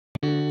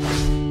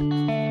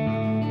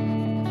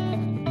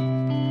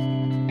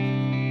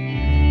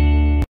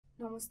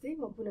नमस्ते,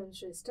 म पुनम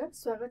श्रेष्ठ।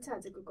 स्वागत छ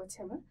आजको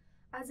कक्षामा।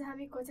 आज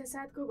हामी कक्षा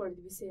 7 को गणित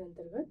विषय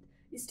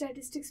अन्तर्गत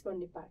स्ट्याटिस्टिक्स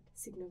भन्ने पाठ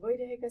सिक्न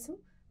गइरहेका छौं।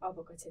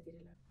 अब कक्षातिर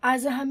लागौं।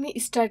 आज हामी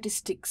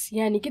स्ट्याटिस्टिक्स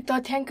यानी कि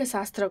तथ्याङ्क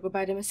शास्त्रको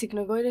बारेमा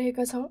सिक्न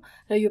गइरहेका छौं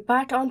र यो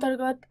पाठ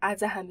अन्तर्गत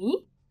आज हामी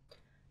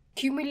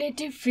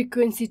क्युमुलेटिभ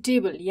फ्रिक्वेन्सी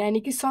टेबल यानी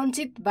कि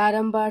सञ्चित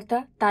बारम्बारता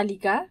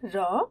तालिका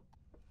र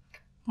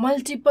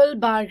मल्टिपल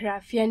बार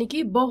ग्राफ यानी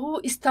कि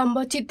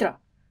बहुस्तम्भ चित्र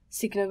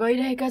सिक्न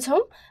गइरहेका छौं।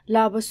 ल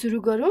अब सुरु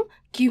गरौं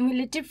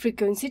क्युमुलेटिभ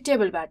फ्रिक्वेन्सी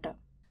टेबलबाट।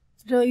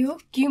 र यो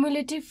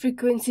क्युमुलेटिभ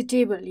फ्रिक्वेन्सी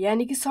टेबल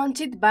यानी कि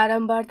सञ्चित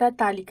बारम्बारता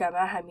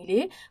तालिकामा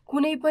हामीले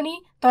कुनै पनि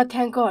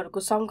तथ्याङ्कहरूको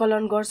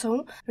सङ्कलन गर्छौं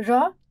र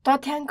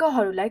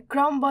तथ्याङ्कहरूलाई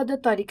क्रमबद्ध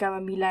तरिकामा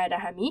मिलाएर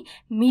हामी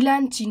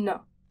मिलान चिन्ह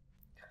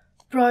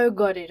प्रयोग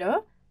गरेर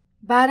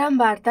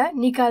बारम्बारता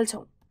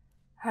निकाल्छौं।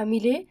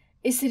 हामीले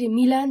यसरी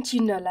मिलान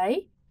चिन्हलाई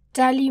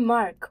ट्याली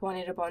मार्क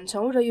भनेर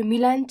भन्छौं र यो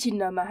मिलान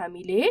चिन्हमा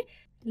हामीले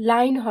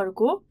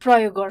लाइनहरूको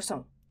प्रयोग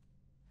गर्छौं।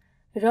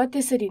 र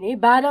त्यसरी नै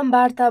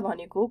बारम्बारता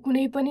भनेको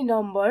कुनै पनि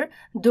नम्बर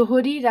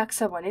दोहोरी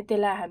राख्छ भने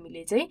त्यसलाई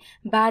हामीले चाहिँ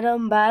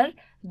बारम्बार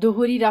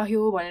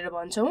दोहोरिरह्यो भनेर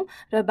भन्छौं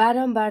र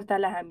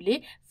बारम्बारतालाई हामीले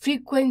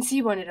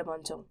फ्रिक्वेन्सी भनेर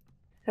भन्छौं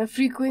र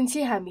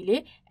फ्रिक्वेन्सी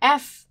हामीले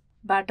एफ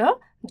बाट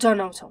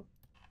जनाउँछौं।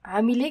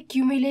 हामीले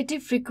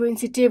क्युमुलेटिभ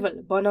फ्रिक्वेन्सी टेबल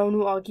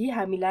बनाउनु अघि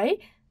हामीलाई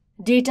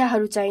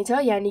डेटाहरू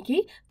चाहिन्छ यानी कि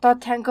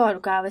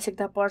तथ्याङ्कहरूको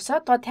आवश्यकता पर्छ।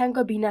 तथ्याङ्क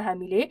बिना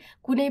हामीले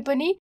कुनै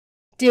पनि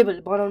टेबल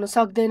बनाउन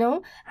सक्दैनौं।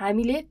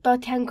 हामीले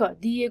तथ्याङ्क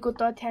दिएको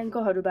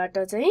तथ्याङ्कहरूबाट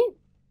चाहिँ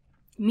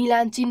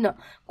मिलान चिन्ह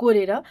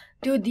कोरेर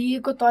त्यो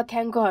दिएको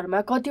तथ्याङ्कहरूमा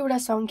कतिवटा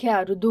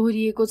संख्याहरू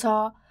दोहोरिएको छ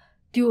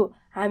त्यो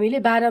हामीले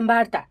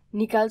बारम्बारता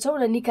निकाल्छौं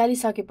र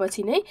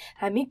निकालिसकेपछि नै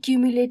हामी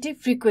क्युमुलेटिभ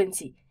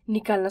फ्रिक्वेन्सी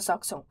निकाल्न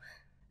सक्छौं।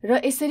 र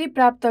यसरी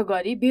प्राप्त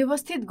गरी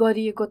व्यवस्थित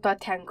गरिएको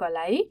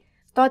तथ्याङ्कलाई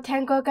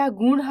तथ्याङ्कका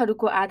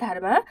गुणहरूको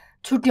आधारमा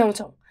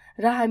छुट्याउँछौं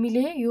र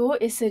हामीले यो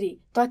यसरी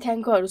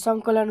तथ्याङ्कहरू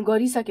सङ्कलन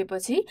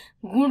गरिसकेपछि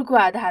गुणको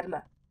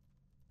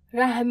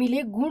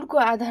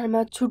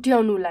आधारमा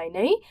छुट्याउनुलाई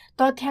नै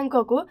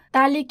तथ्याङ्कको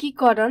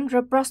तालिकीकरण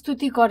र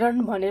प्रस्तुतीकरण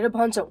भनेर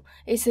भन्छौं।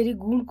 यसरी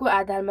गुणको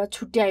आधारमा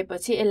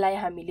छुट्याएपछि यसलाई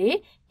हामीले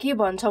के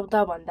भन्छौं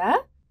त भन्दा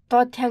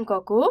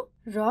तथ्याङ्कको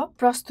र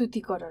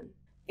प्रस्तुतीकरण।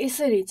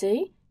 यसरी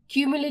चाहिँ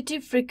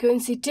क्युमुलेटिभ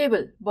फ्रिक्वेन्सी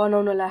टेबल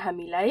बनाउनलाई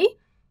हामीलाई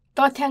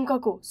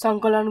तथ्याङ्कको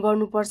सङ्कलन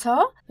गर्नुपर्छ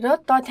र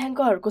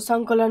तथ्याङ्कहरूको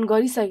सङ्कलन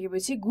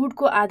गरिसकेपछि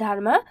गुणको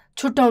आधारमा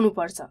छुट्याउनु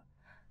पर्छ।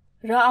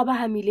 र अब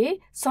हामीले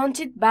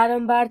सञ्चित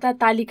बारम्बारता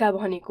तालिका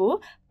भनेको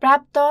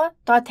प्राप्त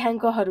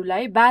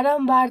तथ्याङ्कहरूलाई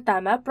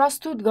बारम्बारतामा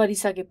प्रस्तुत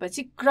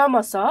गरिसकेपछि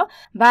क्रमशः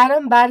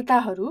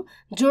बारम्बारताहरू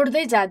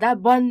जोड्दै जाँदा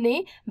बन्ने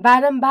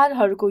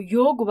बारम्बारहरूको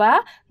योग वा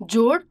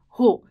जोड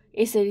हो।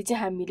 यसरी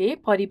चाहिँ हामीले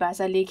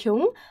परिभाषा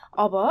लेख्यौं।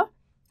 अब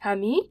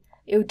हामी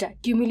एउटा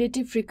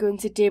क्युमुलेटिभ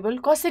फ्रिक्वेन्सी टेबल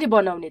कसरी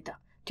बनाउने त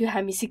त्यो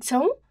हामी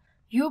सिक्छौं।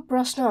 यो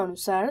प्रश्न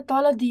अनुसार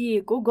तल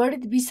दिएको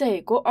गणित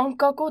विषयको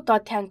अङ्कको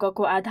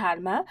तथ्याङ्कको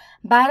आधारमा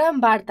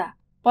बारम्बारता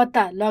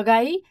पत्ता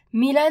लगाई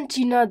मिलान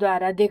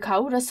चिन्हद्वारा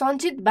देखाऊ र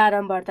सञ्चित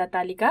बारम्बारता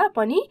तालिका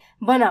पनि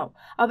बनाऊ।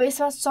 अब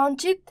यसमा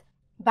सञ्चित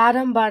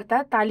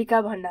बारम्बारता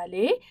तालिका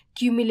भन्नाले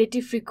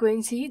क्युमुलेटिभ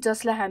फ्रिक्वेन्सी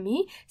जसलाई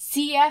हामी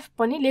सीएफ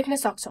पनि लेख्न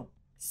सक्छौं।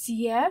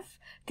 सीएफ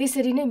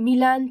त्यसरी नै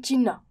मिलान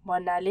चिन्ह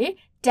भन्नाले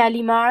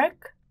ट्याली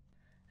मार्क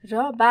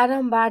र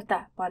बारम्बारता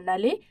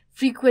भन्नाले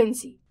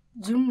फ्रिक्वेन्सी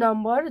जुन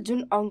नम्बर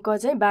जुन अङ्क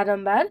चाहिँ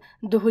बारम्बार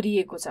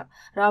दोहोरिएको छ।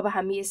 र अब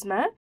हामी यसमा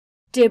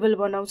टेबल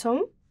बनाउँछौं।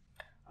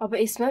 अब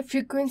यसमा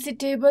frequency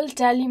table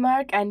tally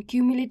mark and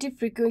cumulative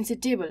frequency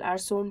table are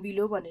Son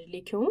below भनेर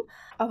लेख्यौं।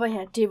 अब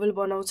यहाँ टेबल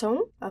बनाउँछौं।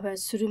 अब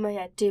सुरुमा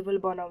यहाँ टेबल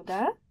बनाउँदा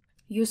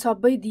यो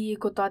सबै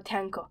दिएको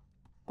तथ्याङ्क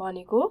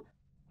भनेको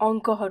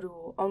अङ्कहरू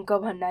हो। अङ्क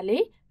भन्नाले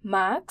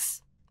मार्क्स,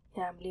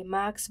 यहाँ हामीले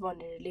मार्क्स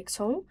भनेर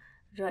लेख्छौं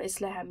र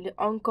यसलाई हामीले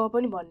अङ्क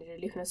पनि भनेर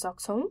लेख्न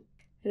सक्छौं।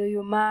 र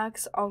यो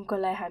मार्क्स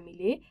अङ्कलाई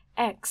हामीले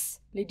एक्स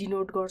ले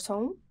डिनोट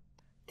गर्छौं।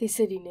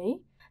 त्यसरी नै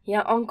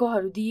यहाँ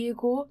अङ्कहरू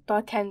दिएको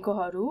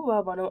तथ्याङ्कहरू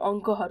वा भनौं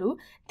अङ्कहरू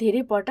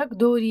धेरै पटक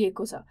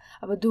दोहोरिएको छ।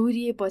 अब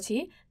दोहोरिएपछि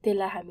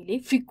त्यसलाई हामीले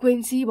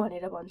फ्रिक्वेन्सी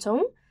भनेर भन्छौं।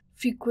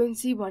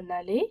 फ्रिक्वेन्सी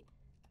भन्नाले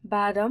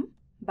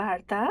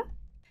बारम्बारता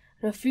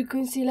र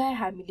फ्रिक्वेन्सीलाई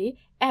हामीले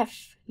एफ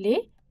ले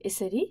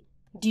यसरी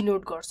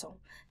डिनोट गर्छौं।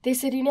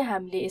 त्यसरी नै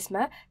हामीले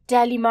यसमा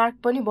ट्याली मार्क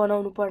पनि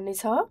बनाउनु पर्ने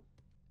छ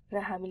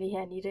र हामीले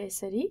यहाँनिर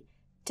यसरी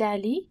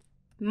ट्याली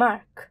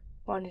मार्क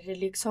भनेर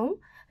लेख्छौं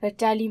र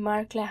ट्याली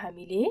मार्कलाई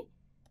हामीले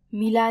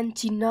मिलान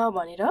चिन्ह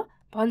भनेर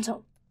भन्छौं।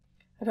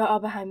 र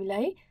अब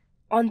हामीलाई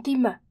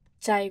अन्तिममा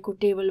चाहिएको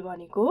टेबल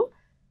भनेको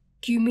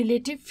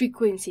क्युमुलेटिभ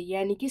फ्रिक्वेन्सी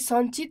यानी कि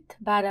सञ्चित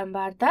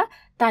बारम्बारता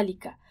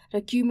तालिका र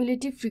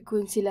क्युमुलेटिभ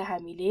फ्रिक्वेन्सीलाई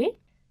हामीले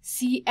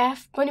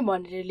सीएफ पनि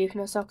भनेर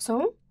लेख्न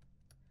सक्छौं।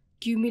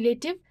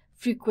 क्युमुलेटिभ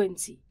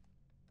फ्रिक्वेन्सी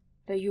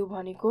र यो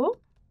भनेको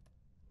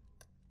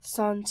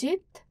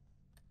सञ्चित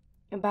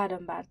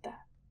बारम्बारता।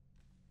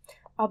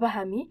 अब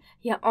हामी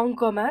यहाँ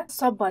अङ्कमा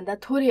सबभन्दा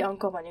थोरै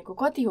अङ्क भनेको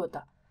कति हो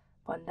त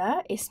भन्दा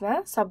यसमा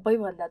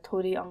सबैभन्दा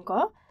थोरै अङ्क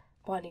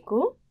भनेको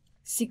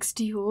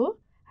 60 हो।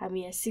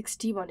 हामी यहाँ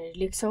 60 भनेर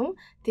लेख्छौं।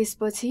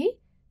 त्यसपछि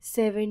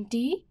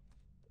 70,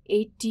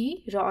 80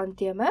 र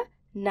अन्त्यमा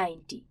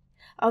 90।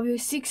 अब यो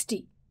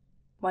 60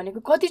 भनेको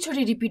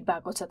कतिचोटि रिपिट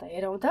भएको छ त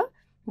हेरौँ त।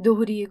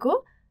 दोहोरिएको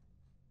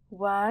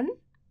 1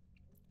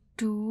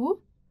 2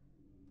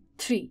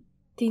 3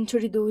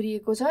 तीनचोटि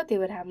दोहोरिएको छ, त्यही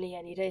भएर हामीले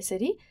यहाँनिर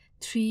यसरी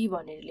 3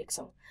 भनेर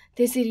लेख्छौँ।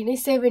 त्यसरी नै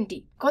 70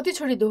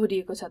 कतिचोटि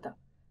दोहोरिएको छ त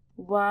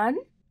 1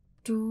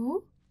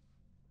 2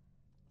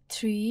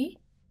 3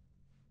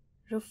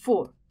 र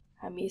 4,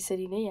 हामी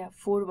यसरी नै यहाँ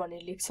 4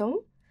 भनेर लेख्छौँ।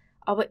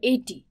 अब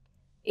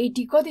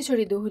 80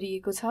 कतिचोटि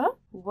दोहोरिएको छ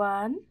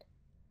 1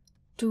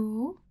 2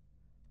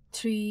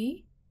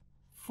 3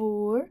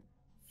 4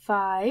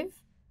 5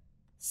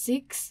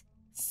 6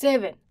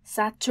 7,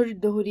 7 चोटि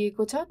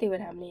दोहोरिएको छ, त्यही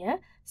भएर हामीले यहाँ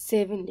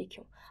 7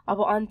 लेख्यौँ।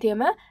 अब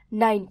अन्त्यमा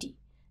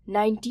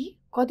 90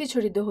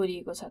 कतिचोटि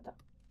दोहोरिएको छ त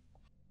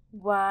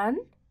 1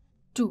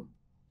 2,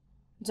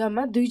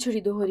 जम्मा 2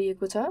 चोटि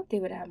दोहोरिएको छ,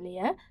 त्यही भएर हामीले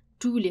यहाँ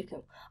 2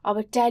 लेख्यौँ।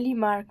 अब ट्याली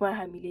मार्कमा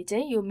हामीले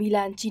चाहिँ यो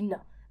मिलान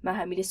चिन्हमा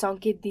हामीले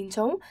सङ्केत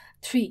दिन्छौँ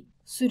 3।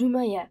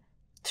 सुरुमा यहाँ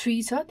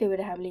 3 छ, त्यही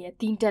भएर हामीले यहाँ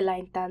 3टा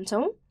लाइन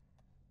तान्छौँ।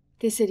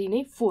 त्यसरी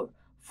नै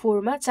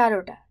 4 मा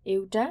 4वटा,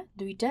 1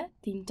 2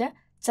 3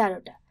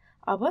 4वटा।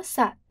 अब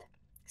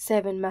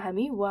 7 मा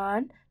हामी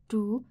 1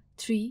 2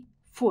 3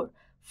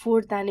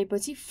 4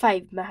 तानेपछि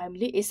 5 मा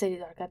हामीले यसरी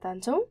धर्का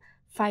तान्छौँ,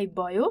 5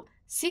 भयो,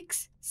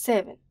 6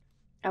 7।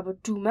 अब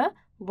 2 मा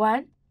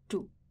 1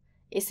 2,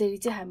 यसरी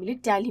चाहिँ हामीले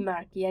ट्याली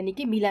मार्क यानि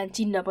कि मिलान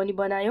चिन्ह पनि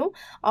बनायौँ।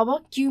 अब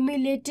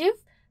क्युमुलेटिभ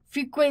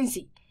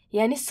फ्रिक्वेन्सी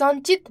यानि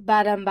सञ्चित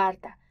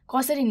बारम्बारता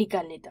कसरी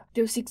निकाल्ने त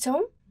त्यो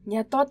सिक्छौँ।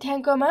 यहाँ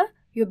तथ्याङ्कमा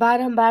यो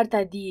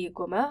बारम्बारता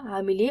दिएकोमा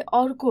हामीले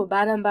अर्को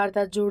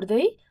बारम्बारता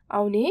जोड्दै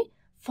आउने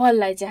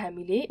फललाई चाहिँ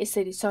हामीले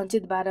यसरी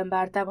सञ्चित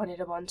बारम्बारता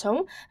भनेर भन्छौँ।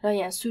 र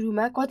यहाँ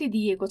सुरुमा कति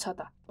दिएको छ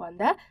त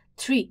भन्दा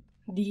 3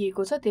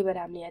 दिएको छ, त्यही भएर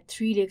हामीले यहाँ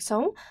 3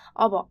 लेख्छौँ।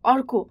 अब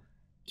अर्को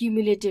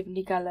क्युमुलेटिभ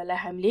निकाल्नलाई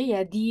हामीले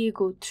यहाँ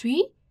दिएको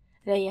 3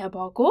 र यहाँ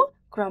भएको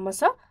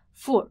क्रमशः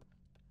 4,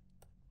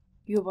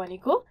 यो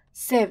भनेको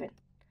 7।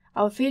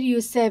 अब फेरि यो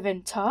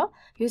 7 छ,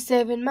 यो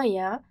 7 मा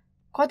यहाँ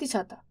कति छ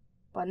त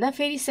भन्दा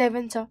फेरि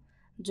 7 छ,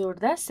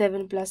 जोड्दा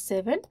 7 +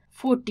 7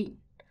 14।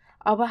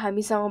 अब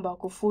हामीसँग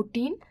भएको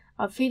 14,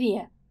 अब फेरि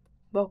यहाँ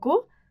भएको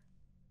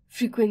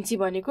फ्रिक्वेन्सी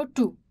भनेको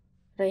 2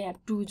 र यहाँ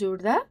 2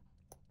 जोड्दा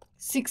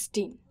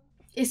 16।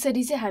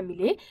 यसरी चाहिँ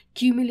हामीले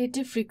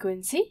क्युमुलेटिभ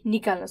फ्रिक्वेन्सी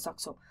निकाल्न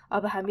सक्छौँ।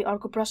 अब हामी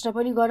अर्को प्रश्न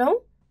पनि गरौँ।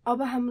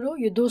 अब हाम्रो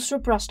यो दोस्रो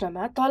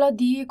प्रश्नमा तल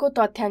दिएको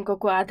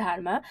तथ्याङ्कको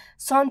आधारमा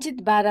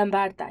सञ्चित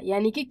बारम्बारता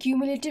यानि कि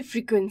क्युमुलेटिभ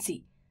फ्रिक्वेन्सी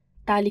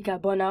तालिका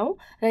बनाऊ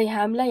र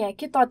हामीलाई यहाँ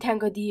के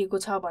तथ्याङ्क दिएको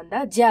छ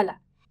भन्दा ज्याला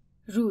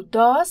रु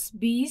 10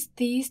 20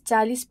 30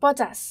 40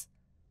 50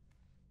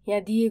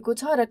 यहाँ दिएको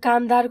छ र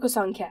कामदारको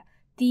सङ्ख्या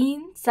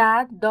 3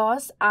 7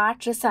 10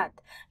 8 र 7।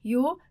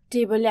 यो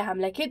टेबलले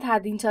हामीलाई के थाहा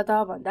दिन्छ त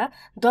भन्दा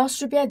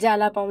 10 रुपियाँ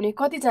ज्याला पाउने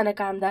कतिजना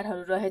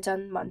कामदारहरू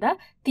रहेछन् भन्दा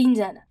 3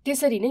 जना।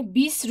 त्यसरी नै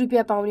 20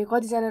 रुपियाँ पाउने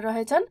कतिजना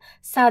रहेछन्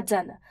 7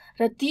 जना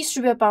र 30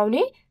 रुपियाँ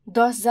पाउने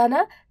 10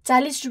 जना,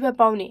 40 रुपियाँ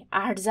पाउने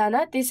 8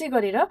 जना, त्यसै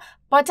गरेर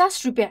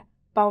 50 रुपियाँ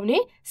पाउने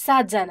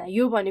 7 जना।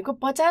 यो भनेको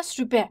 50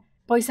 रुपियाँ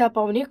पैसा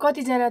पाउने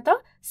कतिजना त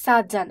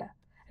 7 जना।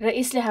 र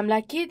यसले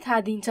हामीलाई के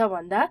थाहा दिन्छ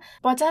भन्दा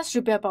 50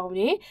 रुपियाँ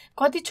पाउने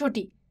कति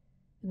चोटि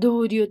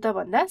दोहोरियो त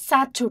भन्दा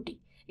 7 चोटि।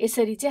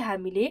 यसरी चाहिँ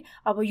हामीले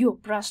अब यो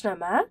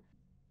प्रश्नमा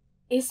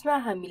यसमा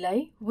हामीलाई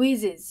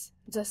वेजेस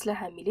जसलाई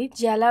हामीले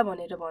ज्याला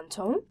भनेर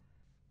भन्छौँ,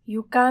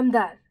 यो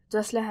कामदार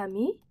जसलाई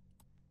हामी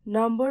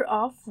नम्बर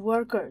अफ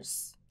वर्कर्स,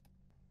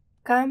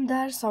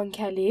 कामदार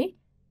सङ्ख्याले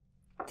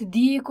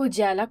दिएको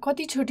ज्याला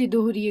कति चोटि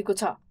दोहोरिएको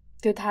छ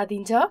त्यो थाहा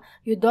दिन्छ।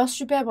 यो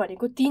 10 रुपियाँ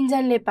भनेको 3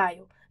 जनाले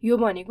पायो, यो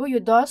भनेको यो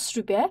 10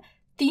 रुपियाँ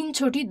 3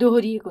 चोटि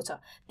दोहोरिएको छ,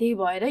 त्यही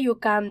भएर यो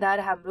कामदार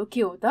हाम्रो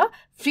के हो त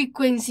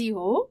फ्रिक्वेन्सी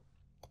हो।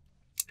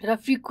 र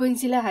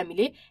फ्रिक्वेन्सीलाई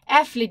हामीले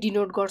एफ ले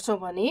डिनोट गर्छौँ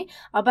भने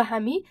अब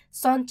हामी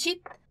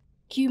सञ्चित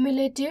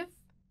क्युमुलेटिभ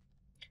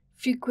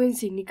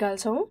फ्रिक्वेन्सी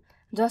निकाल्छौँ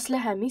जसलाई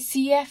हामी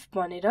सीएफ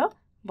भनेर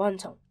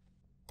भन्छौँ।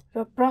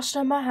 र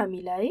प्रश्नमा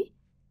हामीलाई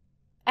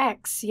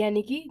एक्स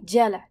यानि कि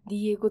ज्याला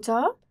दिएको छ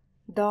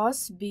 10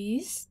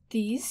 20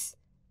 30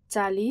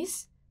 40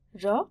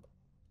 र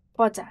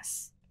 50।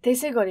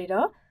 त्यसै गरेर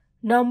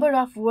नम्बर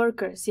अफ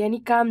वर्कर्स यानि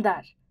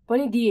कामदार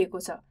पनि दिएको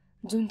छ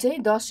जुन चाहिँ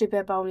 10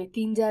 रुपियाँ पाउने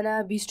 3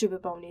 जना, 20 रुपियाँ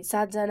पाउने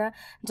 7 जना,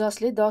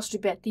 जसले 10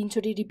 रुपियाँ 3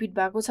 चोटि रिपिट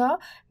भएको छ,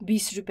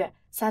 20 रुपियाँ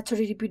 7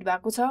 चोटि रिपिट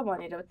भएको छ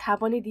भनेर थाहा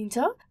पनि दिन्छ।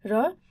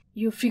 र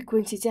यो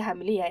फ्रिक्वेन्सी चाहिँ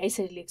हामीले यहाँ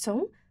यसरी लेख्छौँ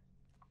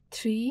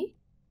 3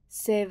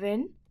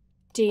 7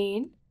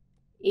 10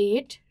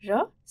 8 र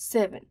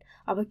 7।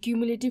 अब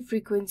क्युमुलेटिभ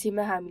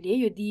फ्रिक्वेन्सीमा हामीले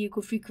यो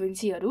दिएको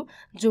फ्रिक्वेन्सीहरू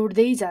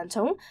जोड्दै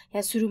जान्छौँ।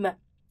 यहाँ सुरुमा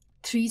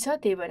 3 छ,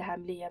 त्यही भएर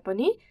हामीले यहाँ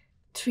पनि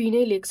 3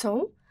 नै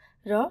लेख्छौँ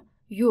र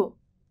यो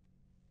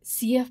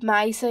सीएफमा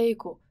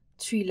आइसकेको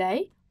 3 लाई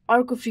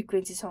अर्को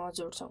फ्रिक्वेन्सीसँग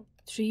जोड्छौँ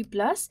 3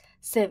 +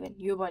 7,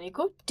 यो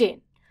भनेको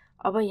 10।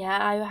 अब यहाँ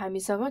आयो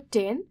हामीसँग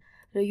 10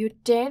 र यो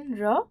 10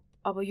 र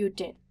अब यो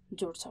 10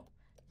 जोड्छौँ,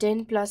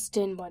 10 +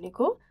 10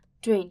 भनेको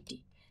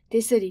 20।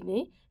 त्यसरी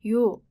नै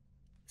यो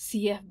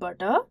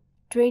सीएफबाट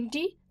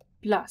 20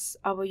 प्लस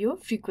अब यो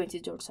फ्रिक्वेन्सी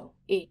जोड्छौँ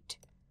 8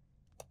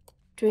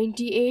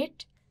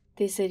 28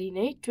 त्यसरी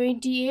नै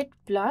 28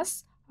 प्लस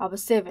अब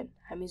 7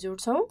 हामी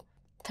जोड्छौँ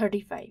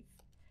 35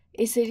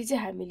 यसरी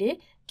चाहिँ हामीले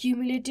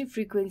क्युमुलेटिभ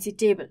फ्रिक्वेन्सी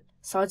टेबल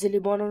सजिलै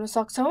बनाउन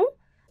सक्छौँ।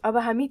 अब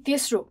हामी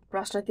तेस्रो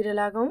प्रश्नतिर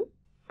लागौँ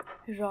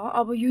र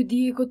अब यो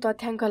दिएको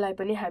तथ्याङ्कलाई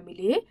पनि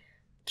हामीले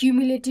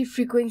क्युमुलेटिभ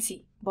फ्रिक्वेन्सी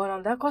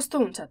बनाउँदा कस्तो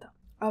हुन्छ त।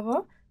 अब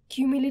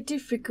क्युमुलेटिभ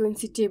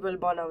फ्रिक्वेन्सी टेबल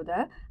बनाउँदा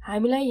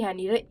हामीलाई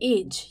यहाँनिर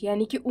एज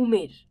यानि कि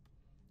उमेर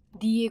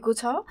दिएको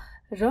छ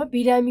र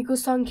बिरामीको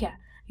सङ्ख्या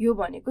यो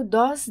भनेको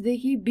 10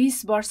 देखि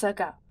 20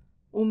 वर्षका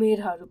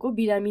उमेरहरूको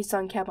बिरामी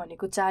सङ्ख्या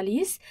भनेको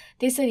 40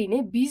 त्यसरी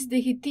नै 20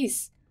 देखि 30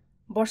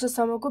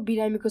 वर्षसम्मको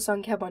बिरामीको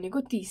सङ्ख्या भनेको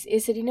 30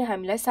 यसरी नै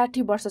हामीलाई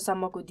 60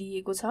 वर्षसम्मको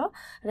दिएको छ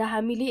र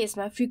हामीले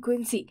यसमा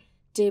फ्रिक्वेन्सी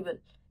टेबल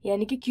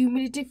यानि कि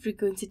क्युमुलेटिभ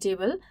फ्रिक्वेन्सी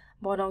टेबल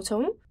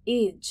बनाउँछौँ।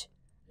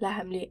 एजलाई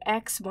हामीले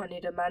एक्स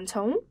भनेर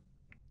मान्छौँ,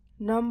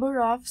 नम्बर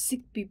अफ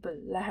सिक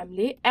पिपललाई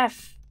हामीले एफ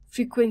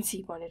फ्रिक्वेन्सी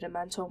भनेर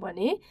मान्छौँ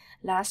भने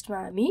लास्टमा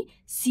हामी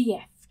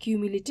सिएफ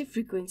क्युमुलेटिभ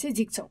फ्रिक्वेन्सी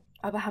झिक्छौँ।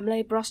 अब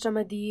हामीलाई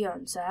प्रश्नमा दिए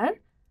अनुसार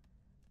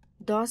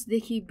 10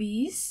 देखि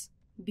 20,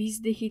 20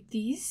 देखि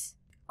 30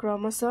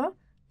 क्रमशः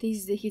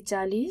 30 देखि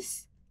 40,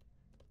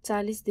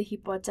 40 देखि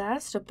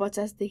 50 र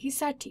 50 देखि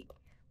 60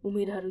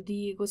 उमेरहरू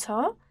दिएको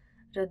छ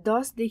र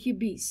 10 देखि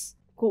 20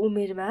 को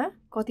उमेरमा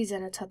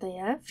कतिजना छ त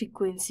यहाँ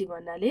फ्रिक्वेन्सी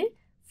भन्नाले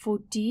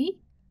 40,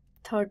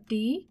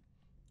 30,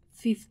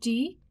 50,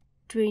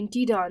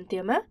 20 र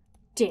अन्त्यमा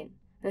 10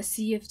 र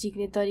सिएफ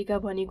झिक्ने तरिका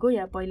भनेको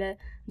यहाँ पहिला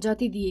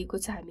जति दिएको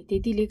छ हामी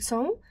त्यति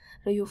लेख्छौँ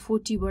र यो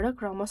 40 बाट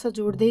क्रमशः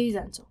जोड्दै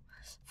जान्छौँ।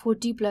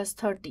 40 प्लस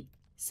 30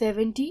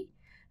 70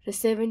 र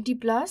 70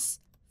 प्लस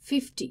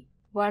 50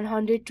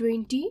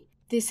 120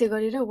 त्यसै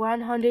गरेर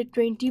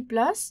 120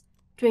 प्लस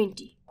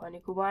 20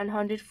 भनेको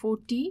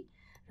 140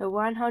 र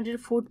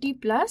 140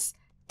 प्लस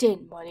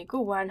 10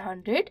 भनेको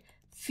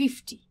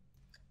 150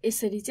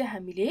 यसरी चाहिँ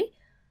हामीले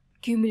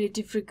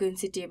क्युमुलेटिभ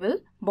फ्रिक्वेन्सी टेबल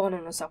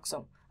बनाउन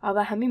सक्छौँ। अब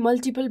हामी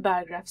मल्टिपल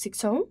बार ग्राफ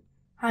सिक्छौँ।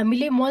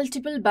 हामीले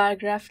मल्टिपल बार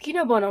ग्राफ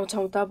किन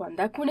बनाउँछौँ त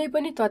भन्दा कुनै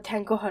पनि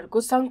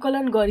तथ्याङ्कहरूको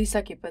सङ्कलन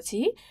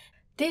गरिसकेपछि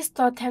त्यस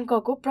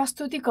तथ्याङ्कको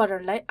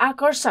प्रस्तुतिकरणलाई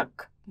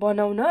आकर्षक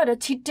बनाउन र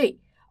छिट्टै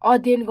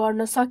अध्ययन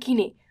गर्न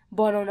सकिने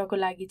बनाउनको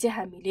लागि चाहिँ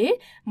हामीले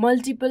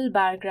मल्टिपल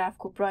बार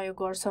ग्राफको प्रयोग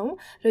गर्छौँ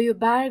र यो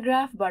बार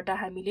ग्राफबाट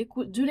हामीले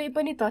जुनै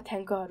पनि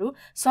तथ्याङ्कहरू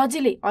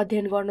सजिलै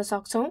अध्ययन गर्न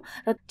सक्छौँ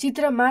र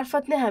चित्र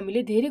मार्फत नै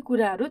हामीले धेरै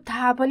कुराहरू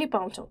थाहा पनि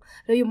पाउँछौँ।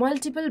 र यो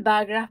मल्टिपल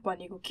बार ग्राफ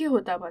भनेको के हो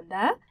त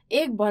भन्दा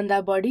एक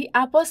भन्दा बढी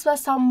आपसमा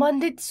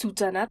सम्बन्धित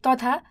सूचना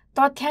तथा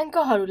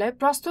तथ्याङ्कहरूलाई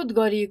प्रस्तुत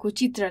गरिएको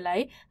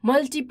चित्रलाई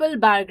मल्टिपल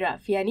बार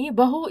ग्राफ यानि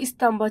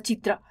बहुस्तम्भ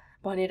चित्र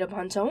भनेर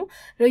भन्छौँ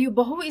र यो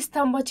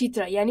बहुस्तम्भ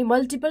चित्र यानि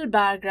मल्टिपल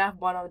बार ग्राफ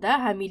बनाउँदा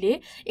हामीले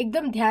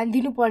एकदम ध्यान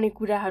दिनुपर्ने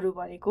कुराहरू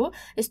भनेको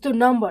यस्तो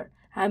नम्बर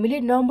हामीले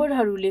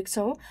नम्बरहरू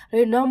लेख्छौँ र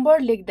यो नम्बर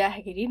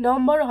लेख्दाखेरि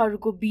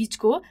नम्बरहरूको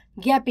बीचको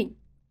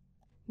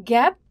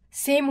ग्याप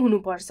सेम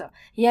हुनुपर्छ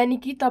यानि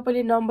कि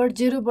तपाईले नम्बर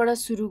 0 बाट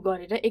सुरु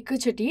गरेर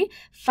एकैचोटी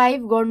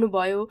 5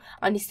 गर्नुभयो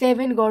अनि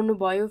 7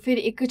 गर्नुभयो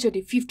फेरि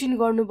एकैचोटी 15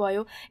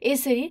 गर्नुभयो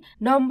यसरी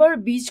नम्बर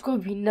बीचको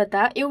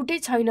भिन्नता एउटै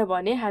छैन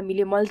भने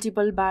हामीले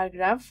मल्टिपल बार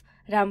ग्राफ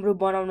राम्रो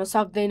बनाउन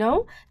सक्दैनौँ।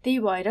 त्यही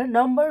भएर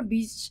नम्बर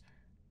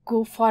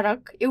बीचको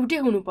फरक एउटै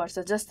हुनुपर्छ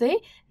जस्तै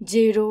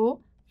 0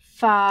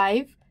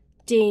 5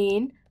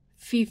 10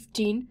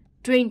 15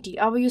 20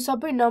 अब यो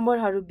सबै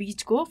नम्बरहरू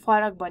बीचको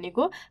फरक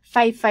भनेको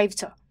 5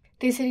 छ।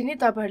 त्यसरी नै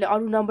तपाईहरुले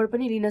अरु नम्बर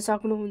पनि लिन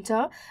सक्नुहुन्छ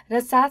र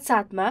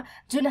साथसाथमा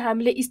जुन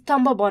हामीले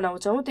स्तम्भ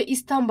बनाउँछौं त्यो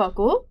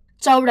स्तम्भको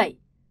चौडाई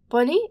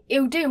पनि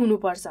एउटै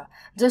हुनुपर्छ।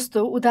 जस्तो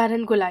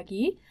उदाहरणको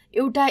लागि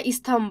एउटा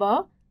स्तम्भ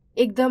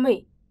एकदमै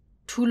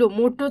ठूलो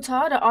मोटो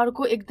छ र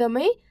अर्को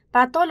एकदमै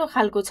पातलो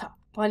खालको छ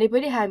भने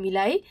पनि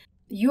हामीलाई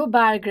यो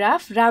बार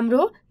ग्राफ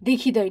राम्रो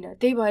देखिदैन।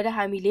 त्यही भएर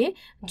हामीले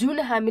जुन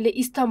हामीले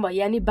स्तम्भ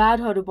यानी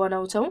बारहरू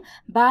बनाउँछौं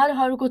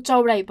बारहरूको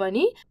चौडाई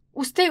पनि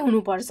उस्तै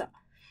हुनुपर्छ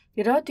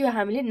र त्यो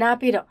हामीले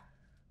नापेर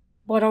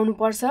बनाउनु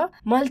पर्छ।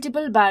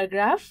 मल्टिपल बार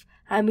ग्राफ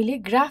हामीले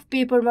ग्राफ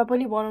पेपरमा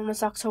पनि बनाउन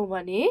सक्छौं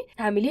भने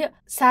हामीले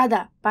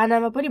सादा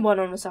पानामा पनि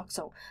बनाउन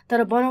सक्छौं।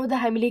 तर बनाउँदा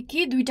हामीले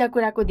के दुईटा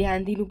कुराको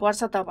ध्यान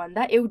दिनुपर्छ त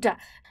भन्दा एउटा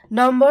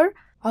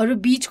नम्बरहरू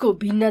बीचको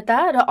भिन्नता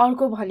र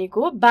अर्को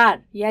भनेको बार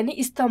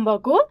यानी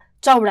स्तम्भको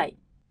चौडाई।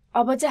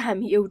 अब चाहिँ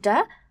हामी एउटा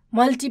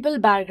मल्टिपल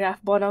बार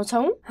ग्राफ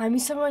बनाउँछौं।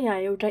 हामीसँग यहाँ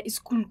एउटा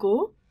स्कुलको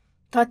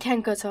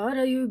तथ्याङ्क छ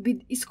र यो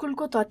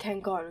स्कुलको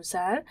तथ्याङ्क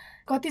अनुसार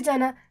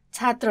कतिजना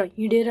छात्र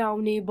हिँडेर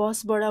आउने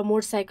बसबाट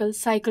मोटरसाइकल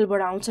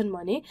साइकलबाट आउँछन्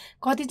भने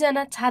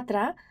कतिजना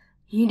छात्रा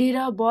हिँडेर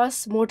बस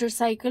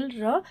मोटरसाइकल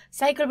र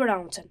साइकलबाट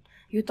आउँछन्।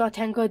 यो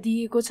तथ्याङ्क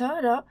दिएको छ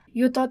र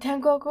यो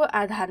तथ्याङ्कको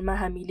आधारमा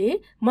हामीले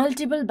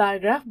मल्टिपल बार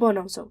ग्राफ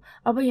बनाउँछौं।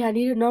 अब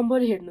यहाँनिर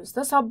नम्बर हेर्नुस्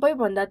त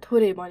सबैभन्दा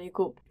थोरै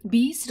भनेको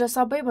 20 र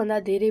सबैभन्दा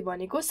धेरै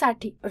भनेको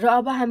 60 र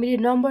अब हामीले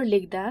नम्बर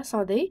लेख्दा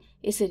सधैँ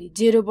यसरी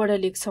 0 बाट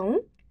लेख्छौं।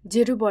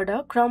 0 बाट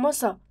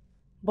क्रमशः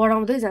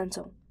बढाउँदै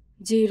जान्छौं।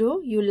 0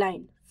 यो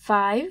लाइन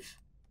 5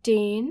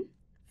 10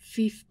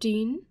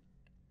 15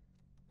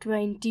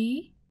 20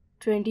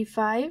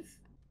 25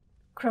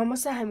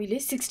 क्रमशः हामीले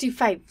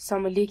 65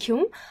 सम्म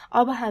लेख्यौं।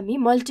 अब हामी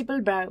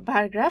मल्टिपल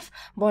बार ग्राफ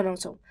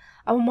बनाउँछौं।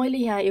 अब मैले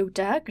यहाँ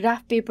एउटा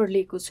ग्राफ पेपर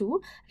लिएको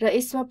छु र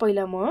यसमा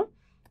पहिला म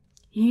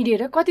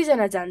हिँडेर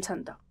कतिजना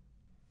जान्छन् त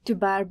त्यो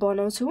बार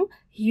बनाउँछु।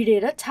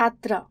 हिँडेर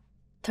छात्र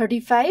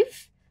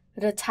 35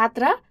 र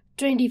छात्रा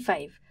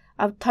 25।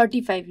 अब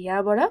 35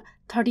 यहाँबाट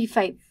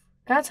 35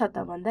 कहाँ छ त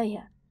भन्दा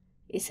यहाँ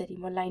यसरी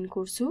म लाइन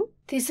कोर्छु।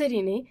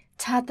 त्यसरी नै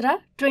छात्रा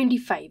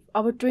 25।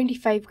 अब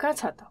 25 कहाँ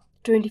छ त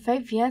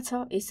 25 यहाँ छ।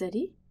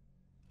 यसरी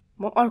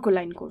म अर्को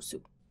लाइन कोर्छु।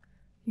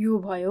 यो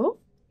भयो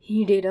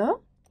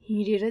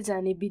हिँडेर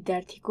जाने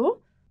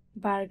विद्यार्थीको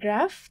बार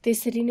ग्राफ।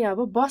 त्यसरी नै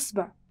अब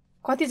बसमा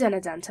कतिजना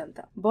जान्छन्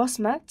त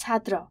बसमा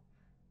छात्र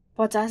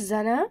 50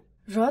 जना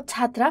र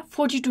छात्रा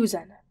 42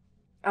 जना।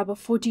 अब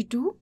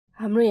 42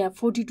 हाम्रो यहाँ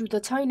 42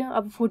 त छैन।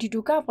 अब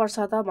 42 कहाँ पर्छ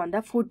त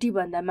भन्दा 40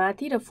 भन्दा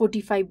माथि र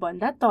 45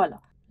 भन्दा तल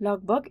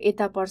लगभग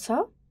यता पर्छ।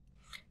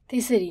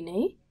 त्यसरी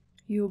नै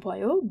यो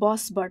भयो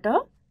बसबाट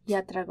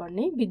यात्रा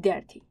गर्ने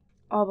विद्यार्थी।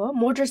 अब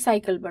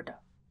मोटरसाइकलबाट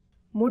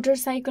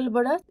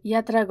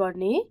यात्रा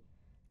गर्ने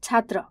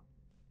छात्र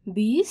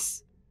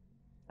 20।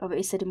 अब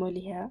यसरी मैले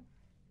यहाँ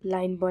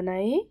लाइन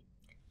बनाएँ।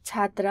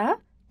 छात्रा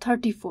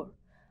 34।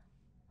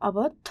 अब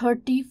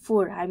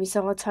 34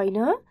 हामीसँग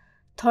छैन।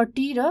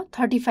 30 र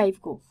 35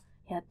 को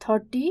यहाँ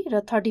 30 र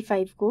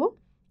 35 को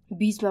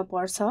बीचमा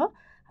पर्छ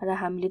र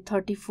हामीले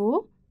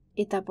 34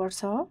 यता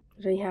पर्छ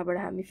र यहाँबाट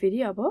हामी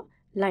फेरि अब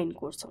लाइन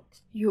कोर्छौं।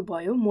 यो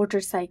भयो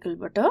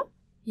मोटरसाइकलबाट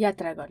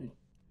यात्रा गर्ने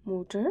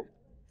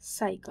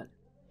मोटरसाइकल।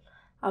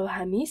 अब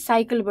हामी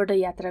साइकलबाट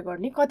यात्रा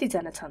गर्ने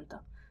कतिजना छन् त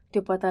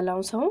त्यो पत्ता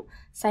लगाउँछौं।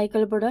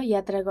 साइकलबाट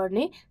यात्रा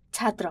गर्ने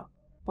छात्र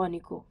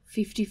भनेको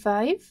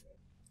 55,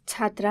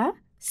 छात्रा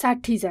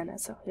 60 जना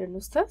छ।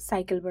 हेर्नुस् त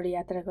साइकलबाट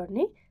यात्रा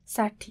गर्ने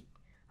 60।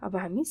 अब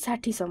हामी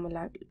 60 सम्म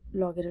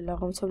लगेर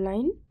लगाउँछौं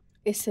लाइन।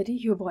 यसरी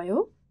यो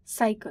भयो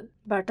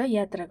साइकलबाट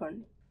यात्रा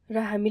गर्ने। र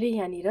हामीले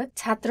यहाँनिर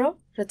छात्र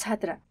र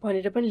छात्रा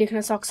भनेर पनि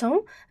लेख्न सक्छौं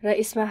र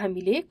यसमा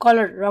हामीले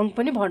कलर रङ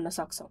पनि भर्न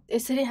सक्छौं।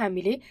 यसरी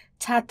हामीले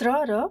छात्र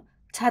र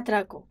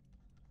छात्राको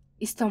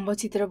स्तम्भ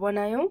चित्र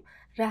बनायौं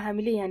र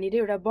हामीले यहाँनिर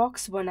एउटा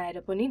बक्स बनाएर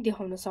पनि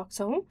देखाउन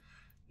सक्छौं।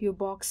 यो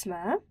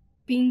बक्समा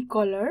पिङ्क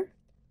कलर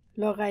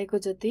लगाएको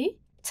जति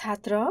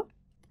छात्र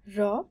र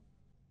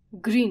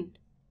ग्रीन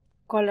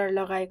कलर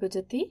लगाएको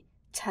जति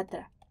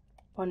छात्रा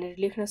भनेर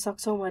लेख्न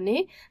सक्छौं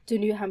भने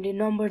जुन यो हामीले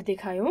नम्बर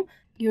देखायौं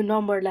यो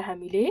नम्बरलाई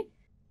हामीले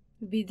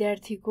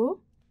विद्यार्थीको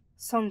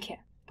संख्या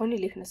पनि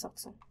लेख्न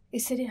सक्छौं।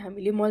 यसरी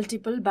हामीले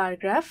मल्टिपल बार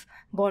ग्राफ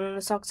बनाउन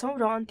सक्छौं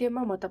र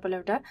अन्त्यमा म तपाईलाई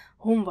एउटा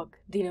होमवर्क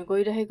दिन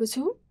गइरहेको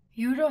छु।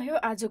 यो रह्यो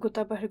आजको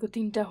तपाईहरुको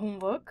 3टा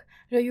होमवर्क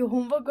र यो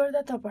होमवर्क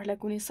गर्दा तपाईहरुलाई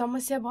कुनै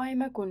समस्या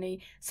भएमा कुनै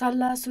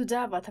सल्लाह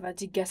सुझाव अथवा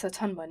जिज्ञासा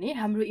छन् भने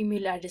हाम्रो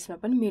इमेल एड्रेसमा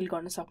पनि मेल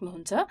गर्न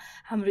सक्नुहुन्छ।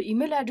 हाम्रो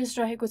इमेल एड्रेस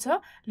रहेको छ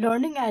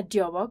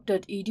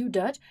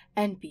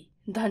learning@deerwalk.edu.np।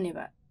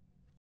 धन्यवाद।